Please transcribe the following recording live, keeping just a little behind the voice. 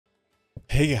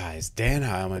Hey guys,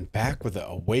 DanHeilman back with the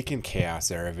Awaken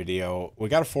Chaos Era video. We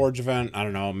got a forge event. I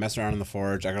don't know, messing around in the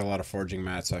forge. I got a lot of forging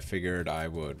mats, so I figured I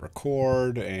would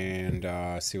record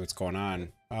and see what's going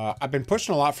on. I've been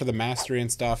pushing a lot for the mastery and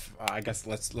stuff. I guess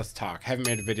let's talk. Haven't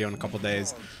made a video in a couple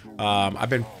days. I've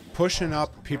been pushing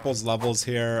up people's levels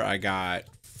here. I got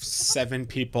 7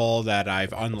 people that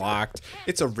I've unlocked.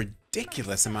 It's a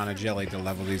ridiculous amount of jelly to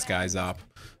level these guys up.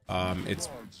 It's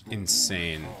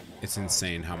insane. It's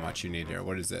insane how much you need here.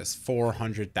 What is this?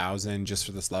 400,000 just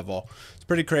for this level. It's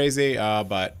pretty crazy,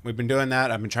 but we've been doing that.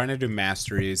 I've been trying to do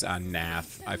masteries on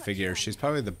Nath. I figure she's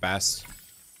probably the best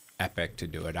epic to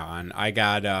do it on. I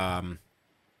got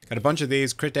a bunch of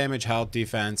these. Crit damage, health,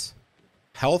 defense.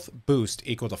 Health boost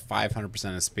equal to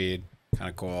 500% of speed.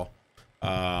 Kind of cool.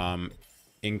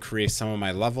 Increase some of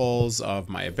my levels of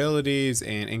my abilities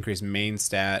and increase main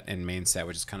stat,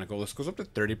 which is kind of cool. This goes up to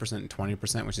 30% and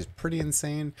 20%, which is pretty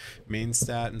insane. Main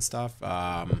stat and stuff.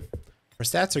 Our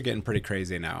stats are getting pretty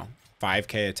crazy now.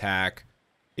 5k attack.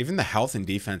 Even the health and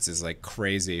defense is like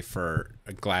crazy for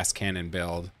a glass cannon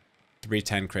build.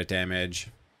 310 crit damage,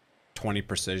 20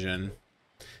 precision.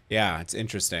 Yeah, it's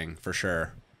interesting for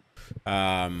sure.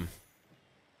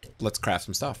 Let's craft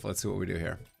some stuff. Let's see what we do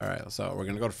here. All right, so we're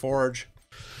gonna go to Forge.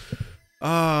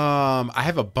 I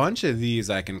have a bunch of these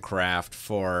I can craft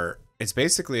for. It's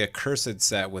basically a cursed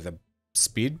set with a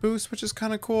speed boost, which is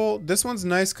kind of cool. This one's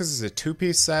nice because it's a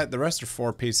 2-piece set. The rest are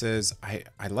 4 pieces. I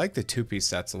like the 2-piece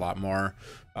sets a lot more.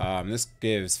 This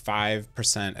gives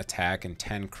 5% attack and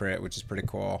 10 crit, which is pretty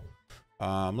cool.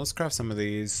 Let's craft some of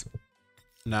these.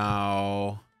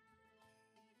 Now,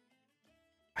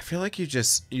 I feel like you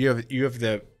have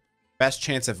the best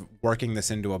chance of working this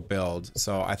into a build.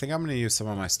 So I think I'm going to use some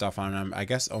of my stuff on them. I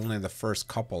guess only the first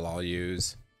couple I'll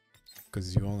use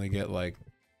because you only get like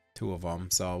 2 of them.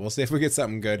 So we'll see if we get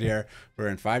something good here. We're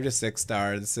in 5 to 6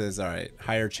 star. This is all right.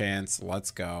 Higher chance.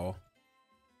 Let's go.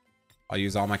 I'll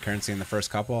use all my currency in the first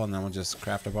couple and then we'll just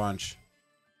craft a bunch.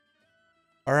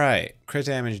 All right. Crit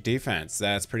damage, defense.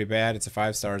 That's pretty bad. It's a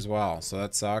 5-star as well. So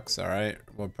that sucks. All right.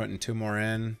 We're putting 2 more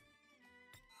in.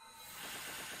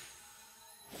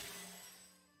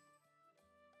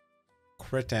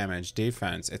 Crit damage,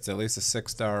 defense. It's at least a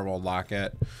 6-star. We'll lock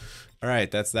it. All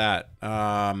right, that's that.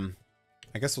 I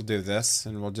guess we'll do this,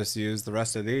 and we'll just use the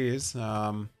rest of these.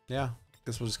 Yeah, I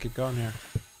guess we'll just keep going here.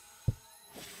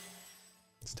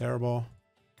 It's terrible.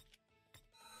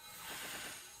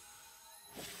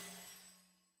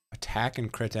 Attack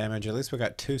and crit damage. At least we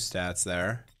got 2 stats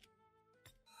there.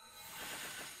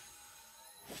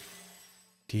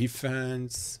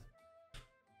 Defense.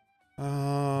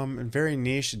 Very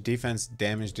niche defense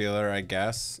damage dealer, I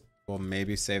guess. We'll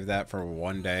maybe save that for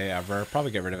one day ever.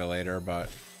 Probably get rid of it later, but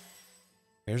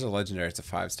here's a legendary. It's a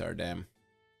 5-star, damn.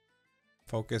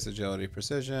 Focus, agility,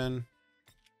 precision.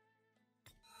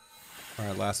 All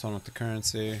right, last one with the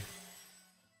currency.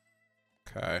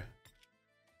 Okay.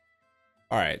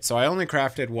 All right, so I only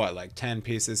crafted what, like 10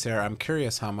 pieces here. I'm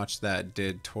curious how much that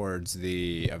did towards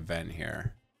the event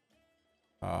here.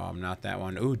 Not that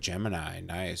one. Ooh, Gemini.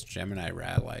 Nice. Gemini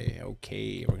rally.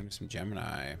 Okay, we're gonna do some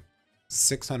Gemini.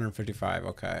 655.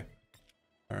 Okay.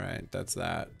 All right, that's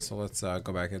that. So let's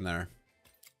go back in there.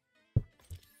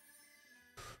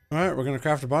 All right, we're gonna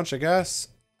craft a bunch, I guess.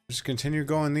 Just continue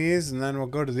going these, and then we'll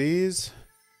go to these.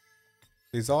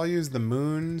 These all use the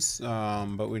moons,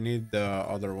 but we need the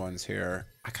other ones here.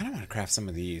 I kind of want to craft some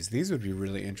of these. These would be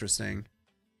really interesting.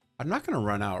 I'm not gonna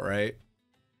run out, right?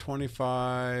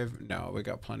 25. No, we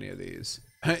got plenty of these.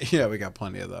 Yeah, we got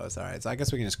plenty of those. All right, so I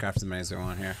guess we can just craft as many as we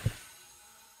want here.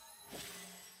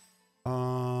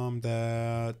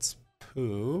 That's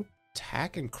poop.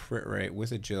 Attack and crit rate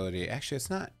with agility. Actually, it's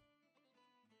not.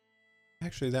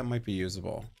 Actually, that might be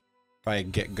usable if I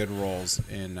get good rolls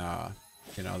in,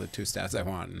 you know, the 2 stats I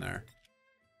want in there.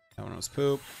 That one was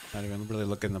poop. Not even really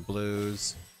looking the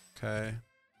blues. Okay.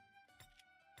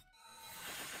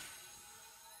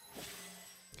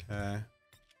 Okay.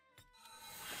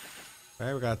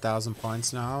 Okay, we got 1,000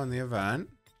 points now in the event.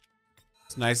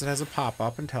 It's nice it has a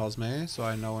pop-up and tells me, so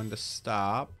I know when to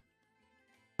stop.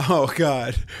 Oh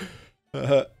god.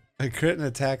 I crit and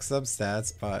attack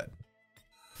substats, but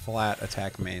flat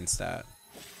attack main stat.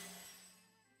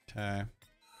 Okay.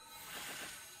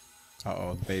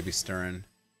 Uh-oh, the baby's stirring.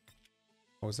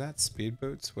 What was that? Speed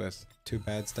boots with 2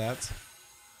 bad stats?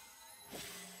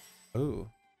 Ooh.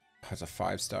 That's a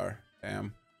 5-star.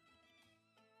 Damn.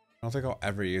 I don't think I'll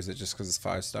ever use it just because it's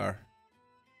 5-star.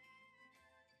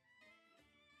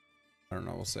 I don't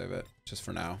know, we'll save it just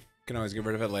for now. Can always get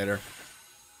rid of it later.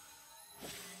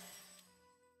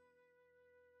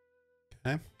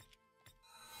 Okay.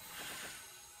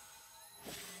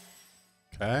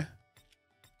 Okay.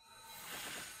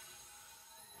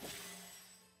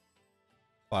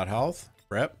 Flat health.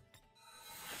 Rip.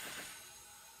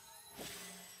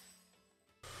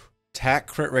 Attack,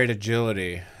 crit rate,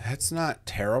 agility. That's not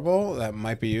terrible. That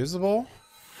might be usable.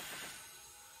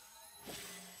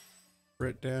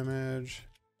 Crit damage.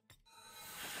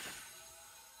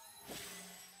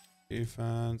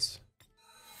 Defense.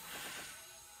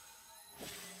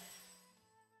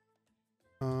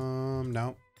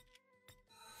 No.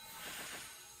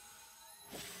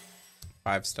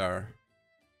 5-star.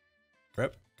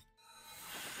 Rip.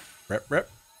 Rip, rip.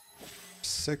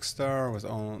 6-star was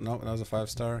all. Nope, that was a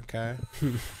 5-star. Okay.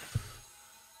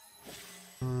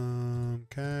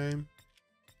 Okay.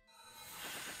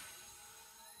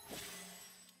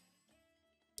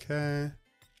 Okay.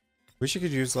 Wish you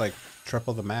could use like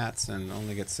triple the mats and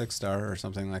only get 6-star or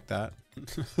something like that.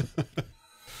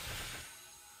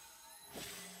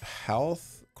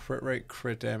 Health, crit rate,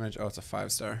 crit damage. Oh, it's a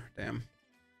 5-star. Damn.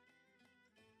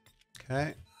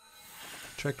 Okay.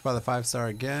 Tricked by the 5-star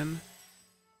again.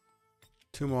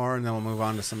 2 more and then we'll move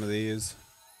on to some of these.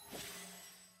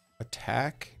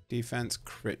 Attack, defense,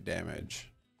 crit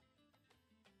damage.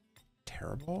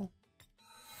 Terrible.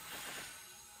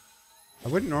 I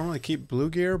wouldn't normally keep blue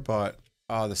gear, but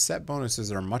the set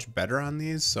bonuses are much better on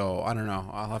these, so I don't know.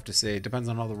 I'll have to see. It depends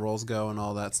on how the rolls go and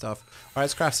all that stuff. All right,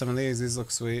 let's craft some of these. These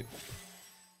look sweet.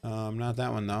 Not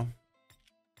that one, though.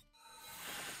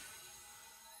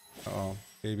 Uh-oh,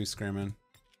 baby screaming.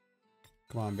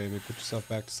 Come on, baby. Put yourself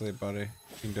back to sleep, buddy. You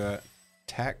can do it.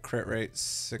 Attack, crit rate,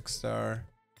 6-star.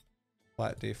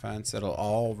 Flat defense. It'll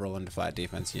all roll into flat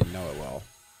defense. You know it will.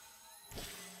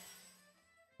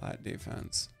 Flat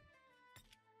defense.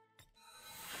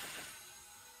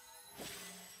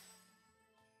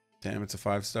 Damn, it's a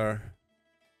 5-star.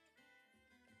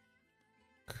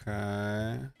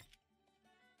 Okay.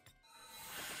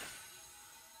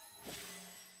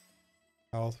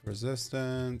 Health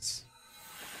resistance.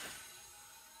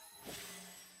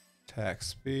 Attack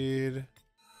speed.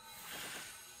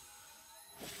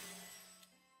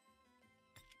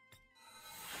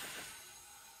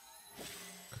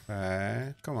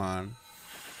 Okay, come on.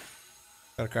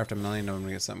 Gotta craft 1,000,000 of them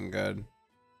to get something good.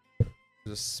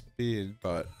 There's a speed,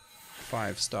 but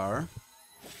 5-star.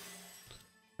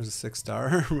 There's a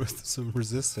 6-star with some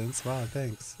resistance. Wow,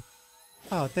 thanks.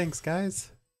 Oh, thanks, guys.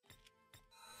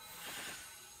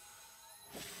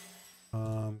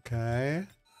 Okay.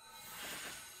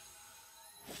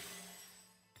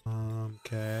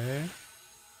 Okay.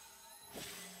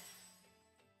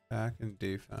 Attack and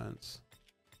defense.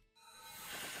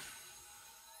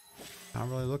 Not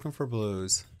really looking for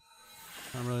blues.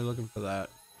 Not really looking for that.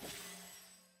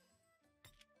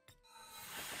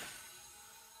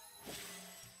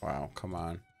 Wow, come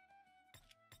on.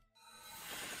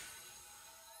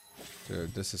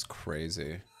 Dude, this is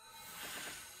crazy.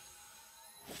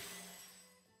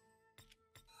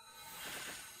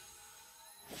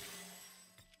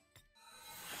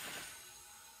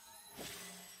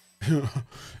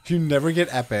 You never get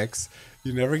epics.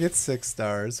 You never get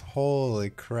 6-stars. Holy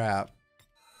crap.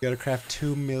 You gotta craft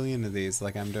 2,000,000 of these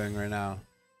like I'm doing right now.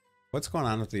 What's going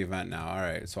on with the event now?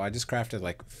 Alright, so I just crafted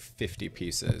like 50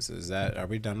 pieces. Are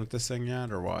we done with this thing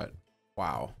yet or what?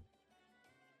 Wow.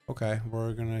 Okay,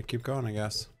 we're gonna keep going, I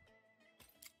guess.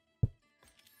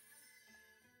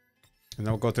 And then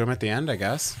we'll go through them at the end, I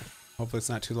guess. Hopefully it's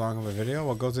not too long of a video.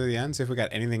 We'll go through the end, see if we got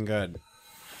anything good.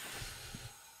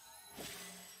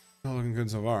 Not looking good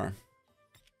so far.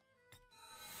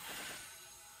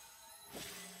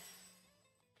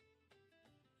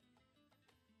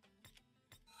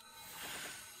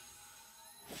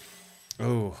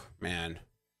 Oh, man.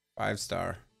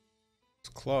 5-star. It's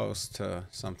close to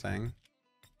something.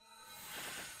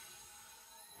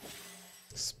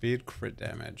 Speed, crit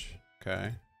damage.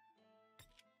 Okay.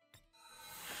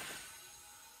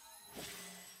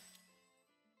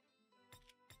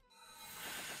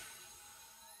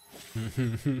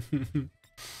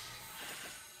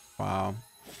 Wow.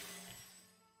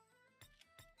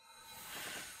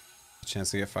 The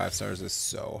chance to get 5-stars is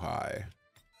so high.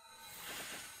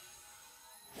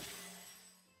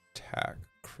 Attack,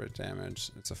 crit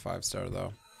damage. It's a 5-star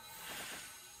though.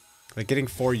 Like getting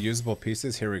 4 usable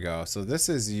pieces. Here we go. So this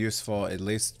is useful at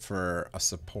least for a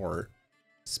support.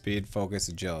 Speed, focus,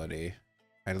 agility.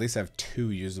 I at least have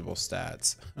 2 usable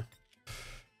stats.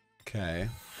 Okay.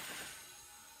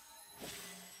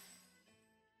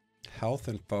 Health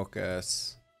and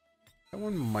focus. That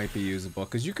one might be usable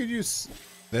because you could use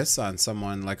this on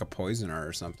someone like a poisoner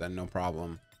or something, no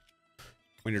problem.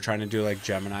 When you're trying to do like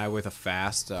Gemini with a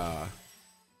fast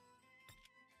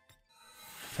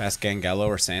Fast Gangello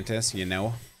or Santis, you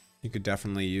know. You could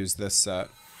definitely use this set.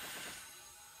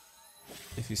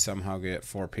 If you somehow get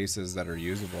 4 pieces that are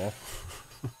usable.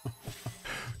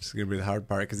 Which is going to be the hard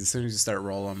part, because as soon as you start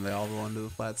rolling them, they all go into the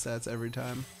flat stats every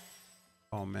time.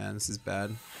 Oh man, this is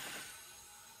bad.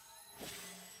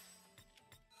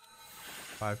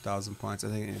 5,000 points. I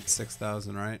think it needs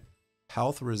 6,000, right?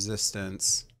 Health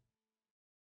resistance.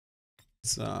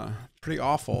 It's pretty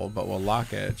awful, but we'll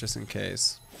lock it just in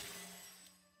case.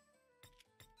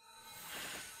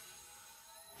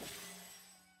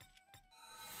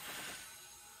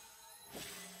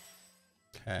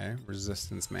 Okay,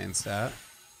 resistance main stat.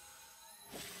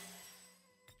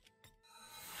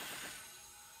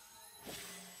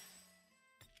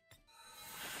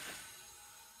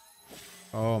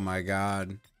 Oh my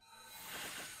god.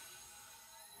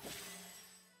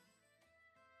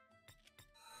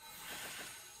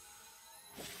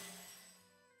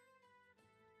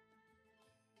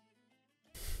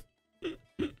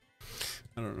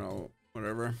 I don't know,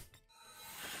 whatever.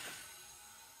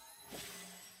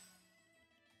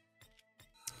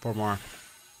 Four more.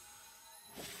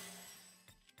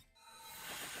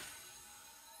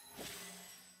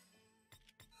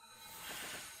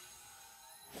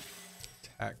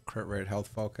 Attack, crit rate, health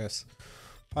focus.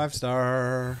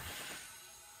 5-star.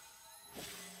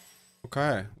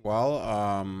 Okay,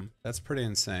 well, that's pretty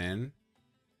insane.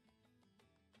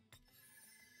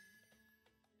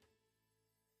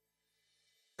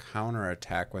 Counter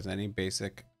attack with any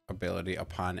basic ability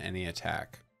upon any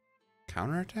attack.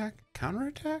 Counter attack? Counter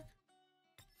attack?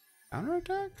 Counter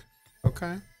attack?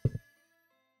 Okay.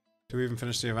 Do we even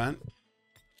finish the event?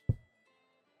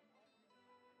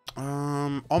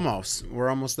 Almost. We're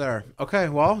almost there. Okay,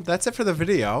 well, that's it for the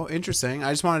video. Interesting.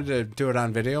 I just wanted to do it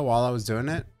on video while I was doing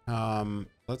it.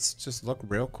 Let's just look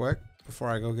real quick before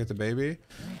I go get the baby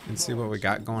and see what we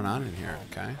got going on in here.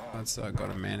 Okay, let's go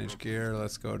to manage gear.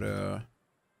 Let's go to,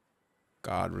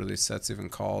 God, what are these sets even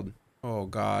called? Oh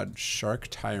God, Shark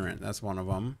Tyrant. That's one of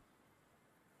them.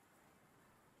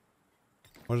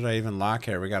 What did I even lock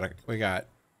here? We got.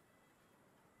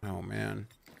 Oh man.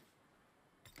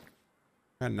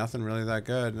 Got nothing really that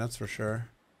good, that's for sure.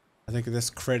 I think this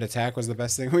crit attack was the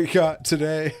best thing we got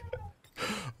today.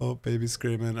 Oh, baby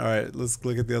screaming. All right, let's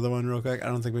look at the other one real quick. I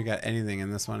don't think we got anything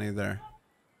in this one either.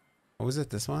 What was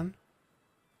it? This one?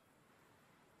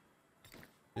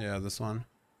 Yeah, this one.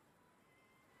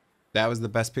 That was the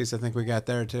best piece I think we got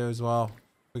there too as well.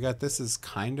 We got this is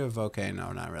kind of okay.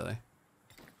 No, not really.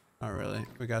 Not really.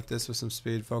 We got this with some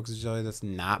speed focus jelly. That's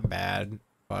not bad.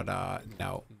 But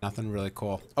no, nothing really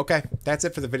cool. Okay, that's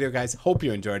it for the video, guys. Hope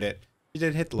you enjoyed it. If you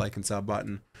did, hit the like and sub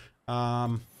button.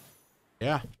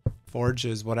 Yeah, Forge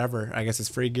is whatever. I guess it's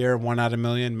free gear, 1 out of a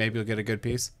million. Maybe you'll get a good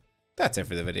piece. That's it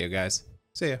for the video, guys.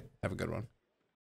 See ya. Have a good one.